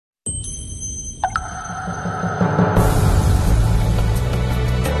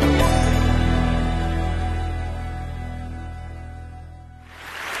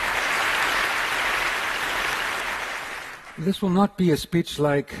This will not be a speech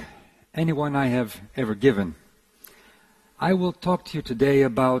like anyone I have ever given. I will talk to you today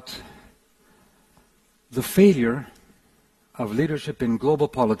about the failure of leadership in global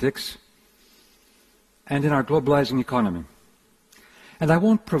politics and in our globalizing economy. And I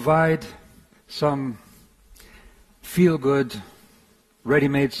won't provide some feel-good,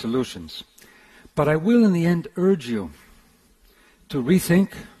 ready-made solutions, but I will in the end urge you to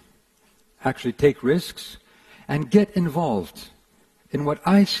rethink, actually take risks, and get involved in what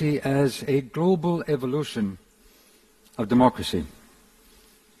I see as a global evolution of democracy.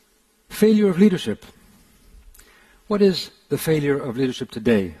 Failure of leadership. What is the failure of leadership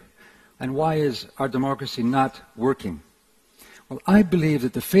today? And why is our democracy not working? Well, I believe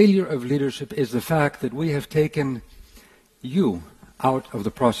that the failure of leadership is the fact that we have taken you out of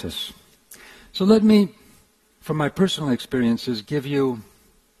the process. So let me, from my personal experiences, give you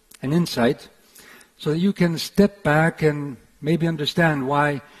an insight so that you can step back and maybe understand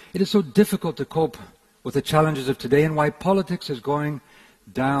why it is so difficult to cope with the challenges of today and why politics is going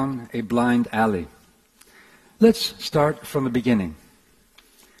down a blind alley. Let's start from the beginning.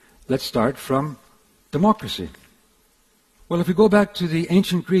 Let's start from democracy. Well, if we go back to the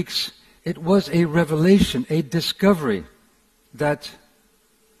ancient Greeks, it was a revelation, a discovery that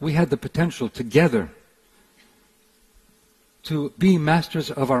we had the potential together to be masters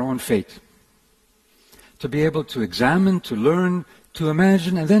of our own fate, to be able to examine, to learn, to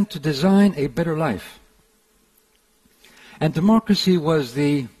imagine, and then to design a better life. And democracy was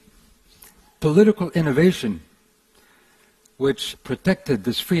the political innovation which protected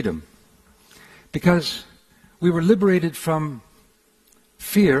this freedom, because we were liberated from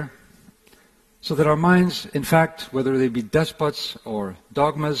fear so that our minds, in fact, whether they be despots or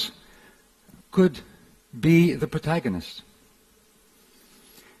dogmas, could be the protagonist.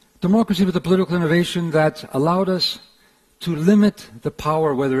 Democracy was a political innovation that allowed us to limit the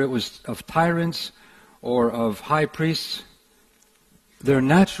power, whether it was of tyrants or of high priests, their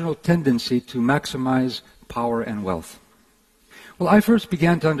natural tendency to maximize power and wealth. Well, I first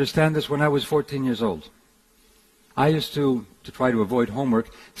began to understand this when I was 14 years old. I used to try to avoid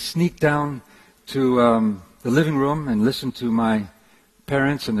homework, sneak down to the living room and listen to my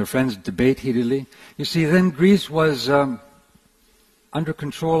parents and their friends debate heatedly. You see, then Greece was under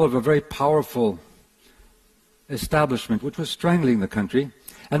control of a very powerful establishment which was strangling the country.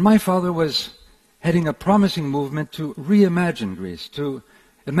 And my father was heading a promising movement to reimagine Greece, to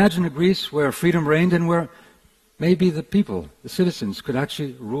imagine a Greece where freedom reigned and where maybe the people, the citizens, could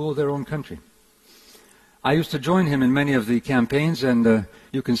actually rule their own country. I used to join him in many of the campaigns, and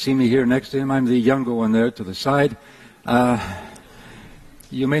you can see me here next to him. I'm the younger one there to the side.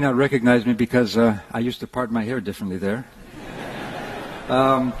 You may not recognize me because I used to part my hair differently there.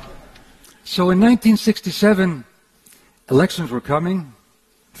 So in 1967, elections were coming.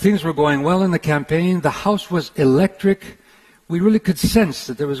 Things were going well in the campaign. The House was electric. We really could sense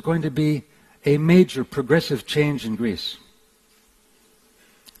that there was going to be a major progressive change in Greece.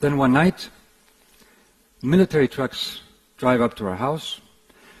 Then one night, military trucks drive up to our house.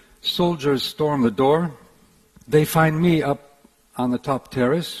 Soldiers storm the door. They find me up on the top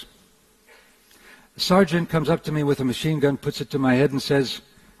terrace. The sergeant comes up to me with a machine gun, puts it to my head and says,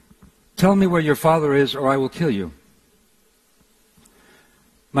 "Tell me where your father is or I will kill you."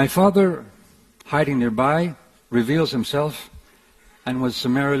 My father, hiding nearby, reveals himself and was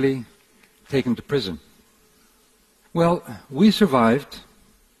summarily taken to prison. Well, we survived,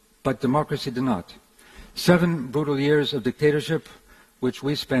 but democracy did not. 7 brutal years of dictatorship, which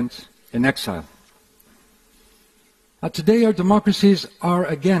we spent in exile. Today our democracies are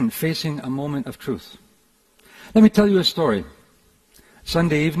again facing a moment of truth. Let me tell you a story.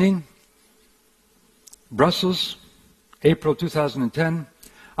 Sunday evening, Brussels, April 2010,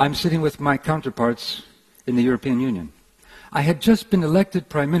 I'm sitting with my counterparts in the European Union. I had just been elected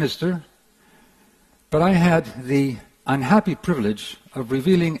Prime Minister, but I had the unhappy privilege of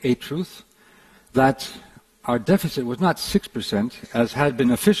revealing a truth that our deficit was not 6%, as had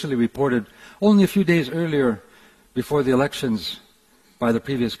been officially reported only a few days earlier before the elections by the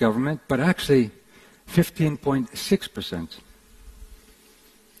previous government, but actually 15.6%.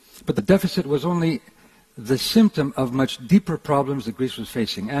 But the deficit was only the symptom of much deeper problems that Greece was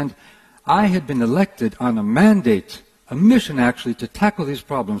facing. And I had been elected on a mandate, a mission actually, to tackle these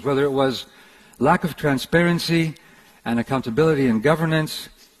problems, whether it was lack of transparency and accountability in governance,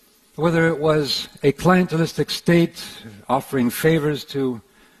 whether it was a clientelistic state offering favors to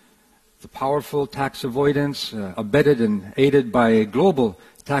the powerful, tax avoidance, abetted and aided by a global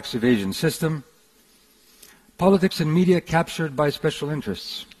tax evasion system, politics and media captured by special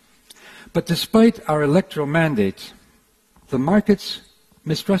interests. But despite our electoral mandate, the markets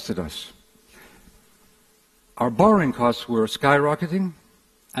mistrusted us. Our borrowing costs were skyrocketing,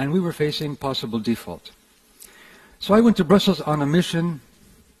 and we were facing possible default. So I went to Brussels on a mission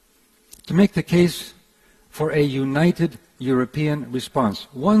to make the case for a united European response,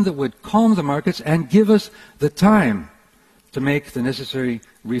 one that would calm the markets and give us the time to make the necessary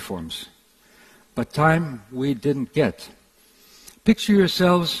reforms. But time we didn't get. Picture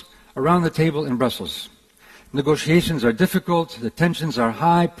yourselves around the table in Brussels. Negotiations are difficult, the tensions are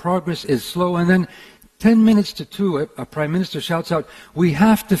high, progress is slow, and then 10 minutes to 2, a prime minister shouts out, "We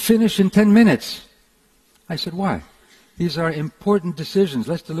have to finish in 10 minutes." I said, "Why? These are important decisions.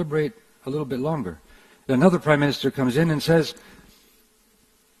 Let's deliberate a little bit longer." Another prime minister comes in and says,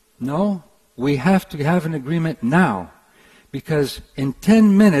 "No, we have to have an agreement now, because in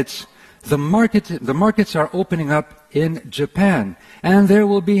 10 minutes the markets are opening up in Japan, and there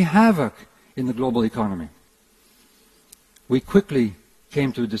will be havoc in the global economy." We quickly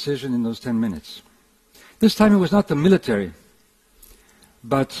came to a decision in those 10 minutes. This time it was not the military,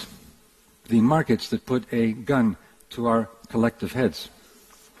 but the markets that put a gun to our collective heads.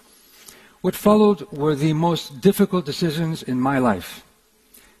 What followed were the most difficult decisions in my life.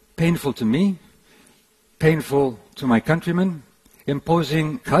 Painful to me, painful to my countrymen,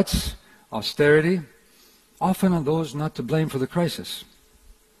 imposing cuts, austerity, often on those not to blame for the crisis.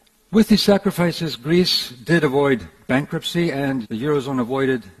 With these sacrifices, Greece did avoid bankruptcy and the Eurozone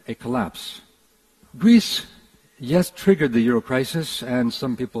avoided a collapse. Greece, yes, triggered the Euro crisis, and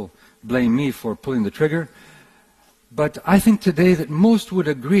some people blame me for pulling the trigger, but I think today that most would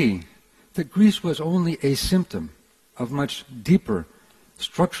agree that Greece was only a symptom of much deeper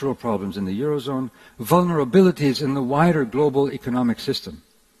structural problems in the Eurozone, vulnerabilities in the wider global economic system.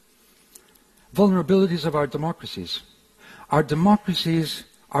 Vulnerabilities of our democracies. Our democracies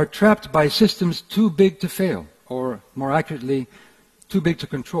are trapped by systems too big to fail, or more accurately, too big to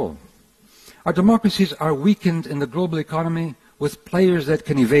control. Our democracies are weakened in the global economy with players that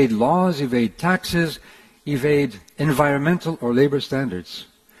can evade laws, evade taxes, evade environmental or labor standards.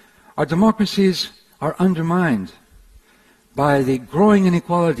 Our democracies are undermined by the growing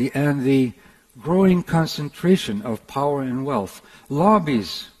inequality and the growing concentration of power and wealth.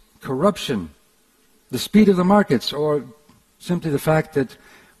 Lobbies, corruption, the speed of the markets, or simply the fact that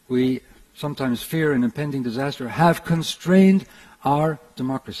we sometimes fear an impending disaster, have constrained our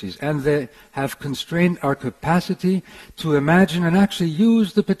democracies, and they have constrained our capacity to imagine and actually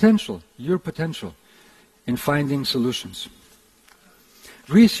use the potential, your potential, in finding solutions.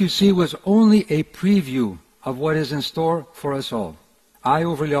 Greece, you see, was only a preview of what is in store for us all. I,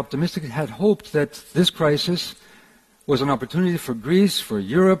 overly optimistic, had hoped that this crisis was an opportunity for Greece, for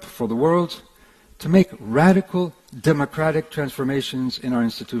Europe, for the world, to make radical democratic transformations in our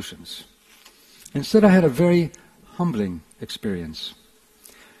institutions. Instead, I had a very humbling experience.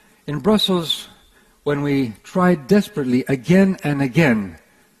 In Brussels, when we tried desperately again and again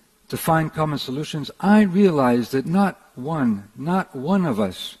to find common solutions, I realized that not one of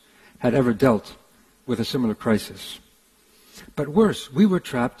us had ever dealt with a similar crisis. But worse, we were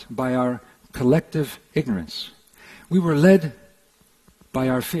trapped by our collective ignorance. We were led by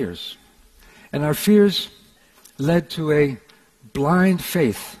our fears. And our fears led to a blind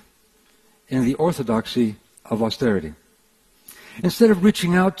faith in the orthodoxy of austerity. Instead of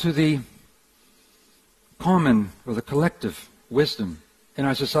reaching out to the common or the collective wisdom in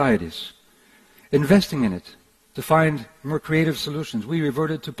our societies, investing in it to find more creative solutions, we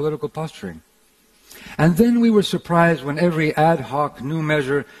reverted to political posturing. And then we were surprised when every ad hoc new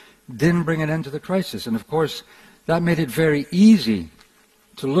measure didn't bring an end to the crisis. And of course, that made it very easy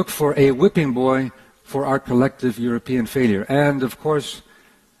to look for a whipping boy for our collective European failure. And of course,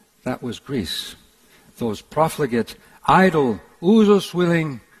 that was Greece. Those profligate, idle,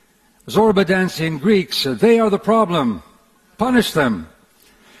 ouzo-swilling, Zorba-dancing Greeks, they are the problem. Punish them.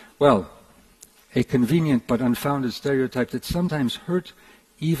 Well, a convenient but unfounded stereotype that sometimes hurt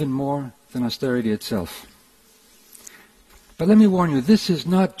even more than austerity itself. But let me warn you, this is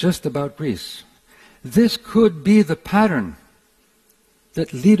not just about Greece. This could be the pattern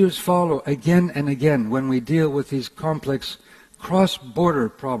that leaders follow again and again when we deal with these complex cross-border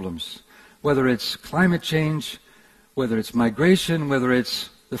problems, whether it's climate change, whether it's migration, whether it's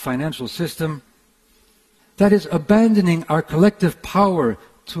the financial system. That is abandoning our collective power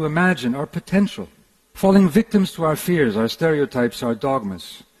to imagine our potential, falling victims to our fears, our stereotypes, our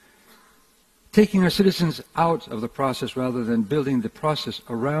dogmas, taking our citizens out of the process rather than building the process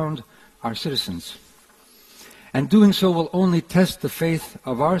around our citizens. And doing so will only test the faith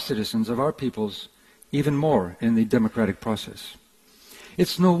of our citizens, of our peoples, even more in the democratic process.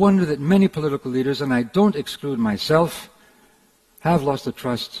 It's no wonder that many political leaders, and I don't exclude myself, have lost the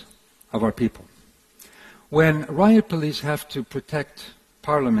trust of our people. When riot police have to protect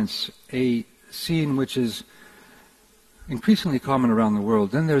parliaments, a scene which is increasingly common around the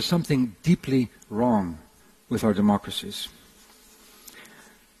world, then there's something deeply wrong with our democracies.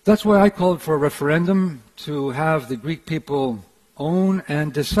 That's why I called for a referendum to have the Greek people own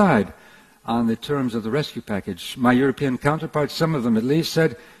and decide on the terms of the rescue package. My European counterparts, some of them at least,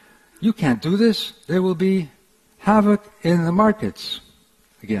 said, "You can't do this. There will be havoc in the markets."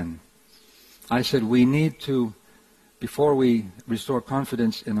 Again, I said we need to, before we restore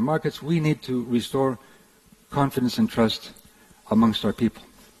confidence in the markets, we need to restore confidence and trust amongst our people.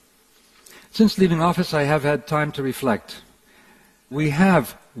 Since leaving office, I have had time to reflect. We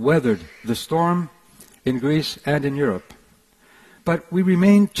have weathered the storm in Greece and in Europe, but we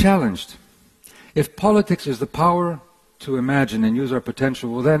remain challenged. If politics is the power to imagine and use our potential,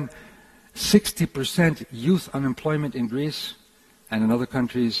 well then 60% youth unemployment in Greece and in other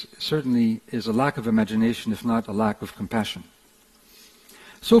countries certainly is a lack of imagination, if not a lack of compassion.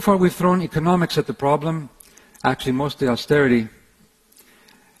 So far we've thrown economics at the problem, actually mostly austerity,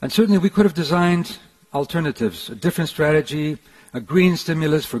 and certainly we could have designed alternatives, a different strategy, a green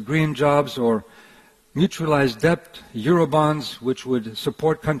stimulus for green jobs, or mutualized debt, Eurobonds, which would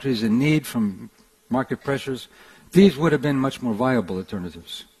support countries in need from market pressures. These would have been much more viable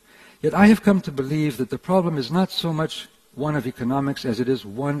alternatives. Yet I have come to believe that the problem is not so much one of economics as it is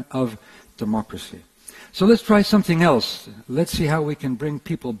one of democracy. So let's try something else. Let's see how we can bring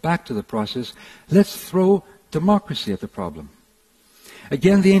people back to the process. Let's throw democracy at the problem.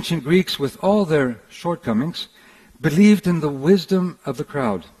 Again, the ancient Greeks, with all their shortcomings, believed in the wisdom of the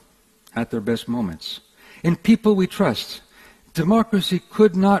crowd at their best moments. In people we trust. Democracy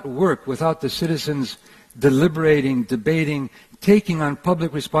could not work without the citizens deliberating, debating, taking on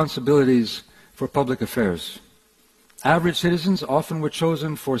public responsibilities for public affairs. Average citizens often were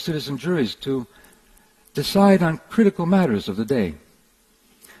chosen for citizen juries to decide on critical matters of the day.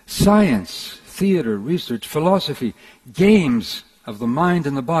 Science, theater, research, philosophy, games of the mind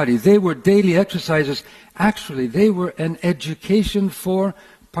and the body, they were daily exercises. Actually, they were an education for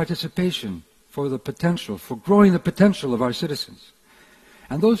participation, for the potential, for growing the potential of our citizens.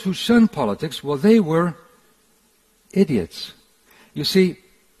 And those who shunned politics, well, they were idiots. You see,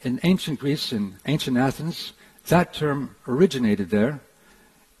 in ancient Greece, in ancient Athens, that term originated there.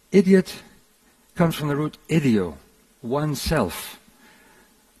 Idiot comes from the root idio, oneself.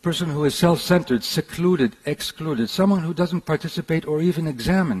 A person who is self-centered, secluded, excluded, someone who doesn't participate or even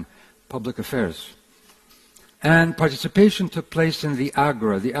examine public affairs. And participation took place in the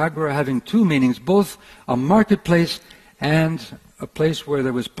agora having two meanings, both a marketplace and a place where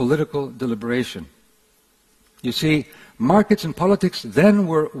there was political deliberation. You see, markets and politics then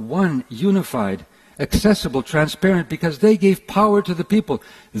were one, unified, accessible, transparent, because they gave power to the people.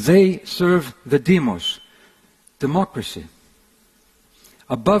 They served the demos, democracy.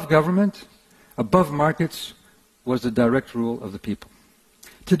 Above government, above markets, was the direct rule of the people.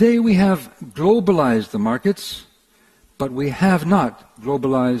 Today we have globalized the markets, but we have not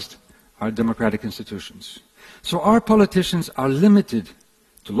globalized our democratic institutions. So our politicians are limited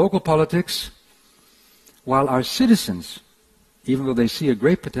to local politics, while our citizens, even though they see a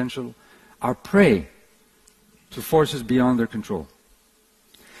great potential, are prey to forces beyond their control.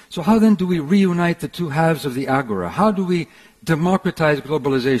 So how then do we reunite the two halves of the agora? How do we democratize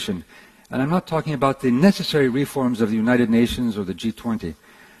globalization? And I'm not talking about the necessary reforms of the United Nations or the G20.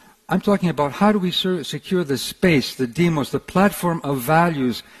 I'm talking about how do we secure the space, the demos, the platform of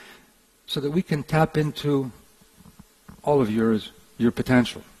values, so that we can tap into all of your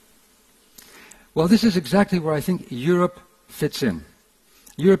potential. Well, this is exactly where I think Europe fits in.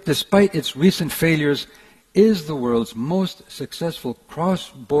 Europe, despite its recent failures, is the world's most successful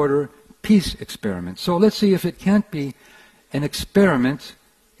cross-border peace experiment. So let's see if it can't be an experiment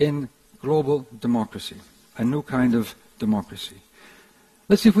in global democracy, a new kind of democracy.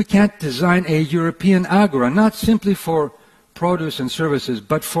 Let's see if we can't design a European agora, not simply for produce and services,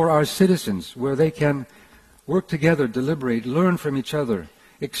 but for our citizens, where they can work together, deliberate, learn from each other,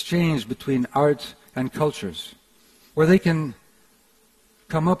 exchange between art and cultures, where they can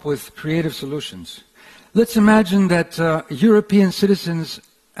come up with creative solutions. Let's imagine that European citizens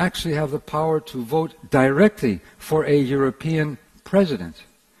actually have the power to vote directly for a European president,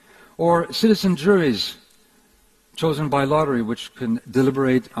 or citizen juries chosen by lottery which can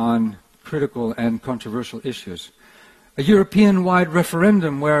deliberate on critical and controversial issues. A European-wide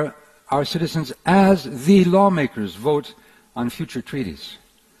referendum where our citizens, as the lawmakers, vote on future treaties.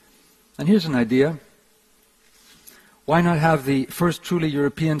 And here's an idea. Why not have the first truly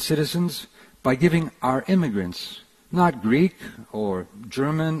European citizens by giving our immigrants not Greek or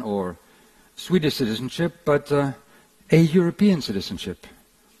German or Swedish citizenship, but a European citizenship.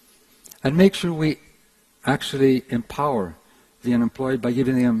 And make sure we actually empower the unemployed by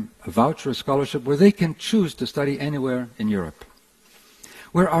giving them a voucher, a scholarship, where they can choose to study anywhere in Europe.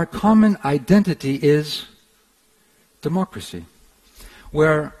 Where our common identity is democracy.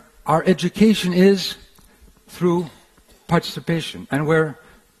 Where our education is through participation, and where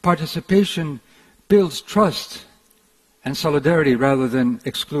participation builds trust and solidarity rather than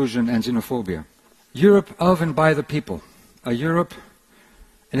exclusion and xenophobia. Europe of and by the people. A Europe,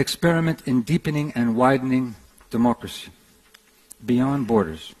 an experiment in deepening and widening democracy beyond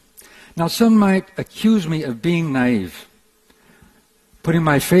borders. Now, some might accuse me of being naive, putting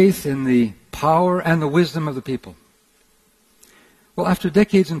my faith in the power and the wisdom of the people. Well, after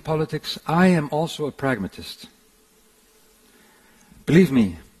decades in politics, I am also a pragmatist. Believe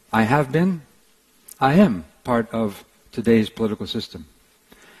me, I am part of today's political system.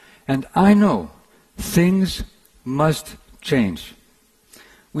 And I know things must change.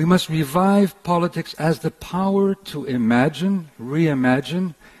 We must revive politics as the power to imagine,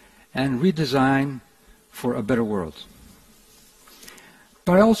 reimagine, and redesign for a better world.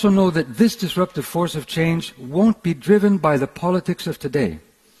 But I also know that this disruptive force of change won't be driven by the politics of today.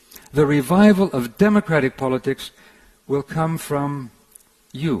 The revival of democratic politics will come from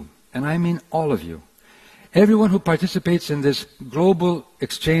you, and I mean all of you. Everyone who participates in this global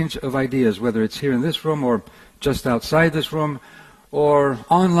exchange of ideas, whether it's here in this room or just outside this room, or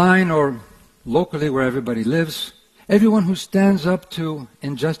online or locally where everybody lives, everyone who stands up to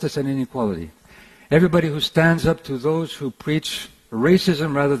injustice and inequality, everybody who stands up to those who preach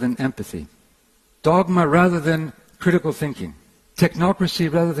racism rather than empathy, dogma rather than critical thinking,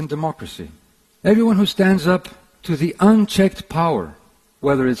 technocracy rather than democracy, everyone who stands up to the unchecked power,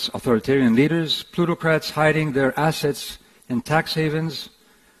 whether it's authoritarian leaders, plutocrats hiding their assets in tax havens,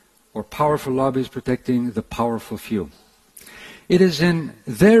 or powerful lobbies protecting the powerful few. It is in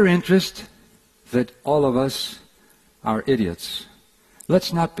their interest that all of us are idiots.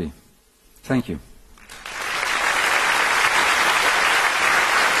 Let's not be. Thank you.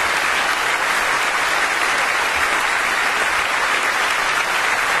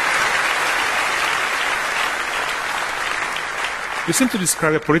 You seem to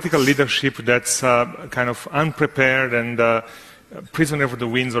describe a political leadership that's kind of unprepared and prisoner of the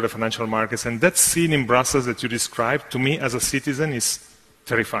winds of the financial markets. And that scene in Brussels that you described, to me as a citizen, is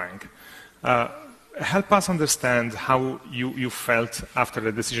terrifying. Help us understand how you felt after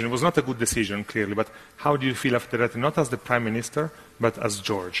the decision. It was not a good decision, clearly, but how do you feel after that, not as the Prime Minister, but as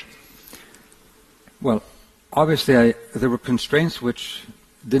George? Well, obviously there were constraints which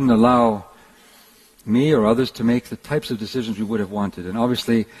didn't allow me or others to make the types of decisions we would have wanted. And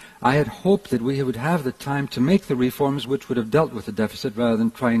obviously, I had hoped that we would have the time to make the reforms which would have dealt with the deficit rather than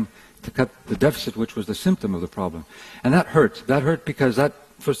trying to cut the deficit, which was the symptom of the problem. And that hurt. That hurt because that,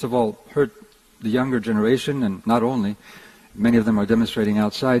 first of all, hurt the younger generation, and not only. Many of them are demonstrating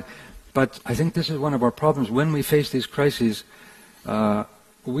outside. But I think this is one of our problems. When we face these crises,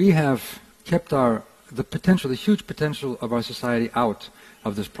 we have kept the huge potential of our society out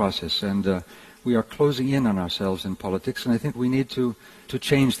of this process. And we are closing in on ourselves in politics, and I think we need to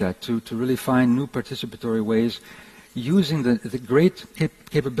change that, to really find new participatory ways, using the great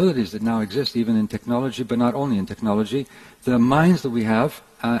capabilities that now exist, even in technology, but not only in technology, the minds that we have,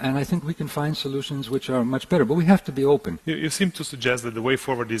 and I think we can find solutions which are much better, but we have to be open. You seem to suggest that the way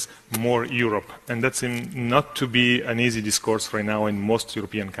forward is more Europe, and that seems not to be an easy discourse right now in most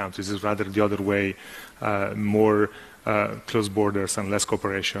European countries. It's rather the other way, more closed borders and less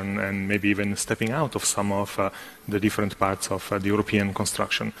cooperation, and maybe even stepping out of some of the different parts of the European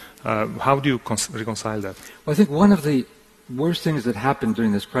construction. How do you reconcile that? Well, I think one of the worst things that happened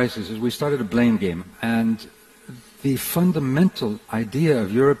during this crisis is we started a blame game. And the fundamental idea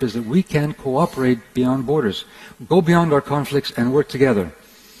of Europe is that we can cooperate beyond borders, go beyond our conflicts and work together.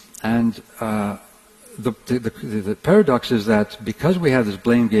 And the paradox is that because we have this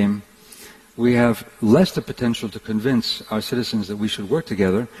blame game, we have less the potential to convince our citizens that we should work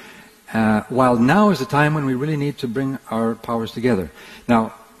together, while now is the time when we really need to bring our powers together.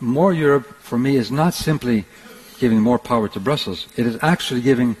 Now, more Europe, for me, is not simply giving more power to Brussels. It is actually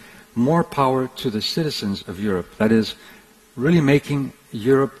giving more power to the citizens of Europe. That is, really making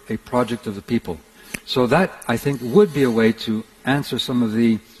Europe a project of the people. So that, I think, would be a way to answer some of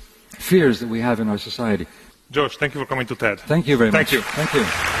the fears that we have in our society. George, thank you for coming to TED. Thank you very much. Thank you. Thank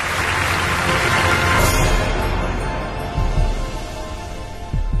you.